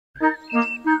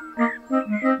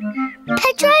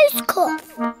Pedro's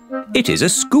cough. It is a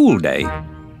school day.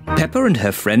 Peppa and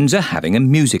her friends are having a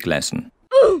music lesson.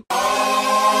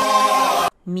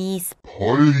 Miss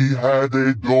Polly had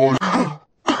a doll.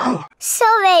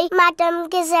 Sorry, Madam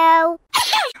Gazelle.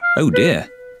 Oh dear,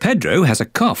 Pedro has a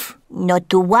cough. Not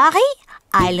to worry,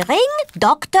 I'll ring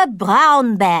Dr.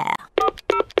 Brown Bear.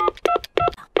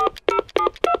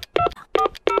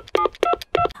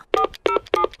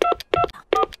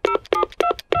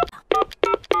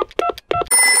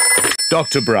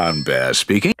 Dr. Brown Bear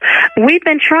speaking. We've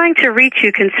been trying to reach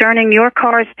you concerning your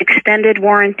car's extended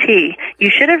warranty. You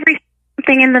should have received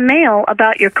something in the mail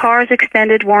about your car's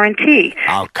extended warranty.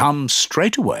 I'll come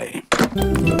straight away.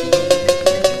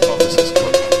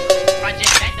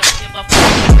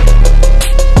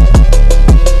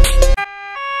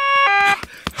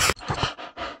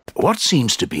 What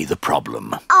seems to be the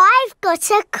problem? I've got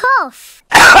a cough.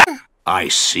 I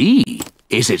see.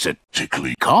 Is it a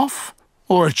tickly cough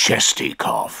or a chesty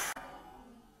cough?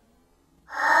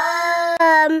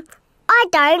 I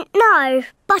don't know,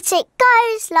 but it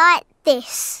goes like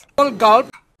this.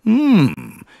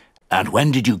 And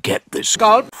when did you get this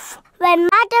cough? When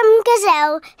Madam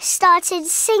Gazelle started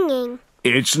singing.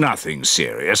 It's nothing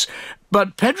serious,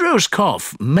 but Pedro's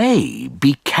cough may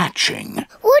be catching.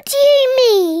 What do you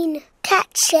mean,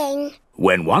 catching?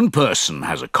 When one person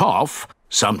has a cough,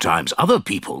 sometimes other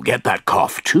people get that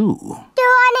cough too. Do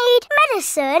I need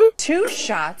medicine? 2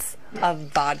 shots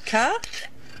of vodka.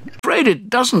 Afraid it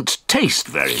doesn't taste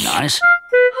very nice.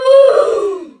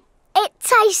 It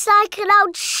tastes like an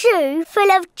old shoe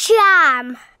full of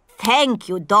jam. Thank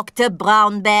you, Dr.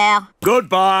 Brown Bear.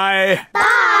 Goodbye.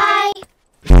 Bye.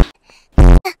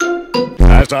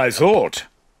 As I thought,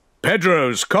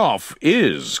 Pedro's cough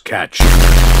is catching.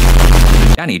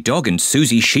 Danny Dog and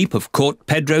Susie Sheep have caught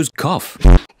Pedro's cough.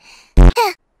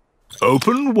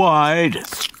 Open wide.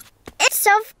 It's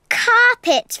of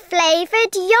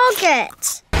carpet-flavoured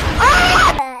yoghurt.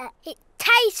 It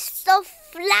tastes of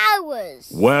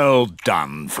flowers. Well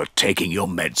done for taking your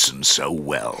medicine so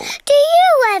well. Do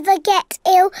you ever get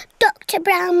ill, Dr.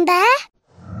 Brown Bear?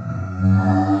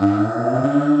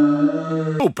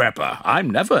 Oh, Peppa, I'm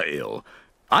never ill.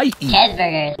 I eat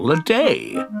all a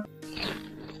day.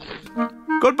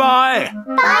 Goodbye.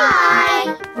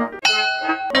 Bye.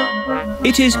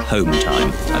 It is home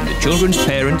time and the children's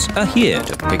parents are here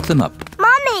to pick them up.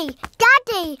 Mummy,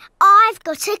 Daddy, I've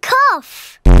got a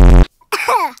cough.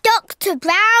 Dr.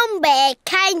 Brown Bear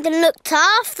came and looked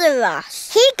after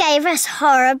us. He gave us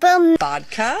horrible...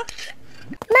 Vodka.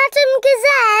 Madam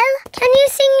Gazelle, can you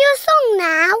sing your song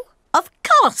now? Of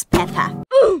course, Peppa.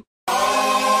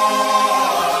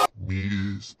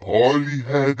 Miss Polly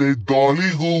had a dolly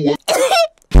who was...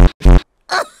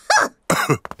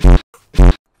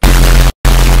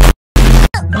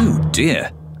 Oh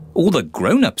dear, all the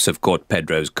grown-ups have caught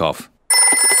Pedro's cough.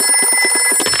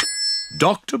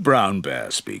 Dr. Brown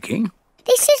Bear speaking.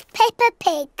 This is Peppa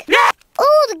Pig.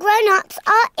 All the grown-ups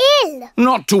are ill.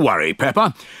 Not to worry,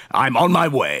 Peppa. I'm on my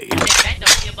way.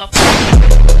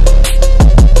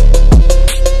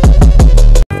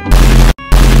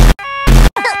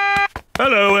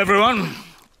 Hello, everyone.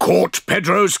 Caught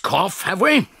Pedro's cough, have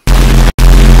we?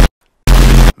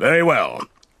 Very well.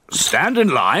 Stand in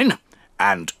line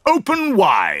and open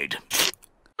wide.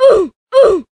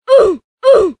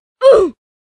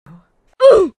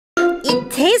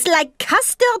 It tastes like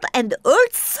custard and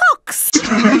old socks.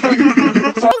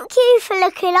 Thank you for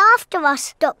looking after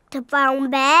us, Dr. Brown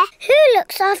Bear. Who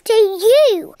looks after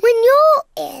you when you're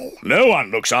ill? No one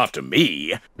looks after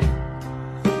me.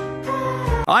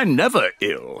 I'm never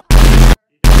ill.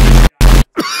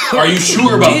 Are you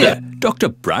sure about that? Dr.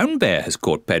 Brown Bear has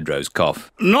caught Pedro's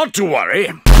cough. Not to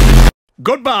worry.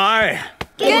 Goodbye.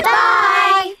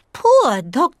 Goodbye. Poor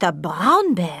Dr.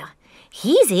 Brown Bear.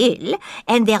 He's ill,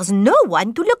 and there's no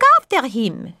one to look after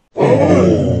him.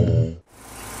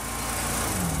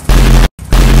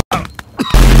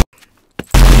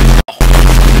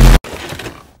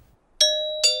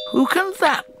 Who can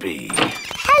that be?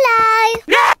 Hello.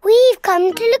 We've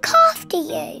come to look after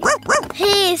you.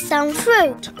 Here's some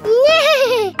fruit.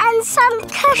 And some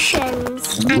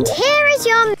cushions. And here is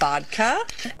your... Vodka.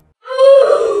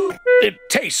 It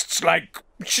tastes like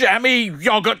jammy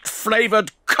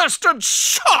yogurt-flavoured custard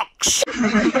socks.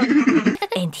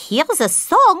 And here's a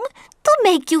song to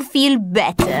make you feel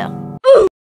better. The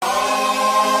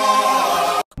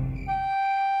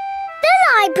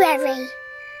library.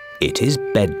 It is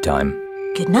bedtime.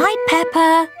 Good night,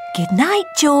 Peppa. Good night,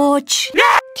 George. Can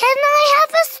I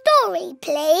have a story,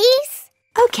 please?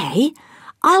 OK,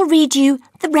 I'll read you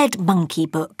the Red Monkey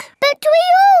book. But we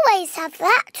always have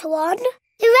that one.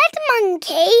 The red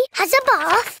monkey has a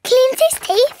bath, cleans his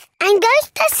teeth and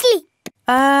goes to sleep.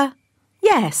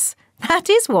 Yes, that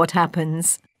is what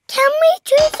happens. Can we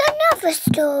choose another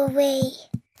story?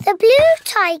 The blue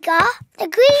tiger, the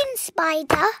green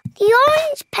spider, the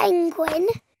orange penguin.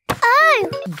 Oh!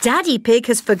 Daddy Pig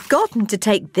has forgotten to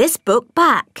take this book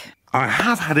back. I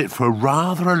have had it for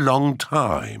rather a long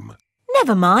time.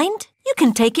 Never mind, you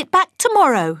can take it back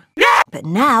tomorrow. But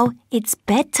now it's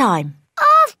bedtime.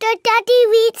 After Daddy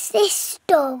reads this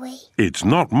story. It's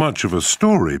not much of a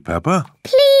story, Peppa.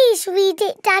 Please read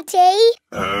it, Daddy.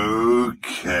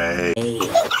 OK.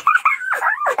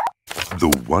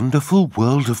 The Wonderful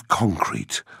World of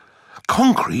Concrete.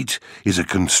 Concrete is a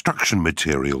construction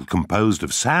material composed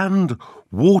of sand,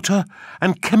 water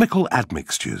and chemical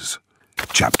admixtures.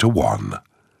 Chapter 1.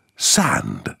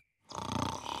 Sand.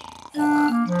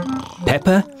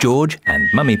 Peppa, George and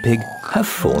Mummy Pig have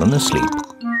fallen asleep.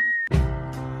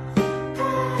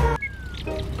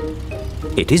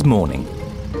 It is morning.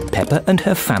 Peppa and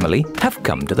her family have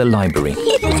come to the library.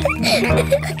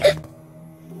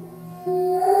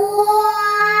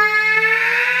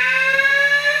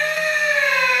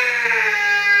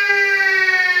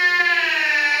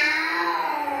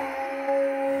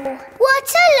 What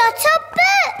a lot of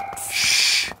books!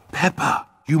 Shh! Peppa,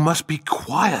 you must be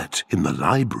quiet in the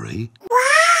library.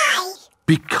 Why?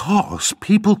 Because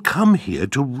people come here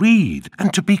to read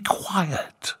and to be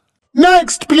quiet.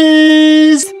 Next,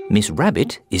 please! Miss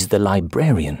Rabbit is the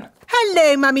librarian.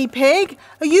 Hello, Mummy Pig.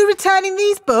 Are you returning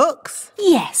these books?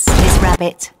 Yes, Miss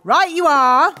Rabbit. Right you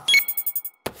are.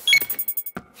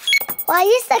 Why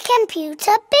is the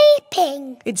computer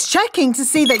beeping? It's checking to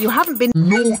see that you haven't been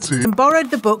Naughty. and borrowed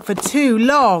the book for too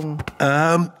long.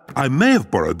 I may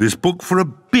have borrowed this book for a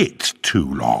bit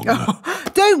too long.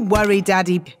 Don't worry,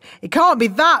 Daddy. It can't be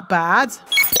that bad.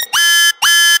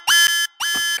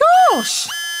 Gosh!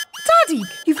 Daddy,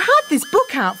 you've had this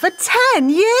book out for 10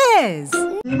 years.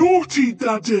 Naughty,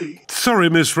 Daddy. Sorry,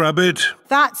 Miss Rabbit.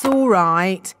 That's all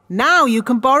right. Now you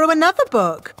can borrow another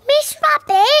book. Miss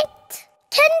Rabbit,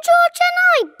 can George and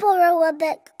I borrow a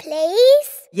book,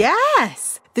 please?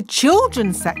 Yes, the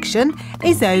children's section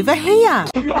is over here.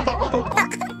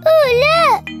 Oh,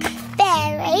 look!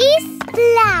 Berries,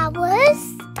 flowers,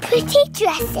 pretty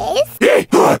dresses.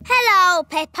 Hello,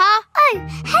 Peppa. Oh,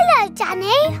 hello,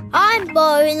 Danny. I'm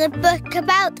borrowing a book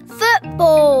about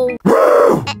football.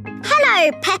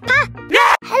 Hello, Peppa.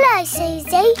 Hello,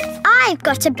 Susie. I've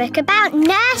got a book about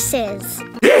nurses.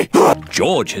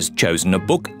 George has chosen a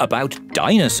book about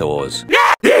dinosaurs.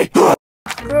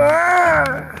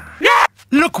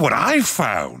 Look what I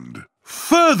found.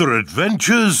 Further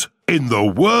adventures in the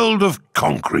world of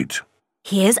concrete.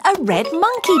 Here's a Red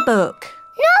Monkey book.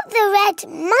 Not the red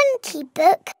monkey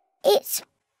book. It's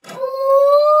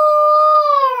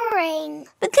boring.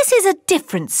 But this is a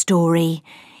different story.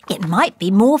 It might be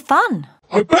more fun.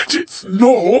 I bet it's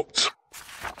not.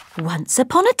 Once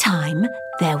upon a time,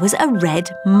 there was a red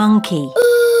monkey.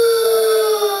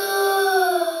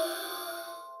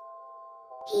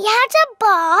 He had a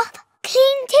bath,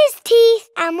 cleaned his teeth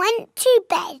and went to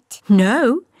bed.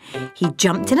 No, he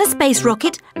jumped in a space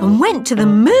rocket and went to the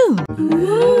moon.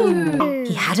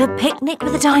 He had a picnic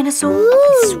with a dinosaur,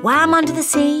 he swam under the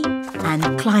sea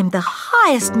and climbed the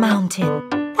highest mountain.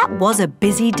 That was a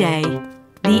busy day.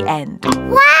 The end.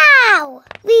 Wow!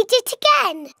 Read it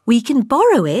again. We can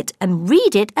borrow it and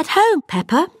read it at home,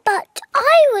 Peppa. But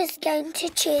I was going to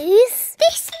choose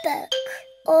this book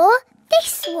or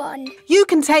this one. You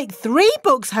can take 3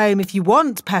 books home if you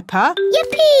want, Peppa.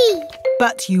 Yippee!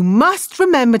 But you must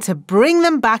remember to bring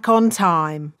them back on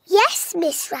time. Yes,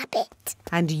 Miss Rabbit.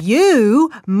 And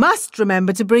you must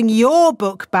remember to bring your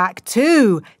book back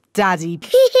too, Daddy.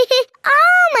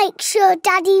 I'll make sure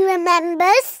Daddy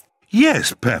remembers.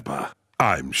 Yes, Peppa.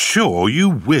 I'm sure you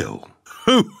will.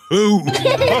 Hoo hoo!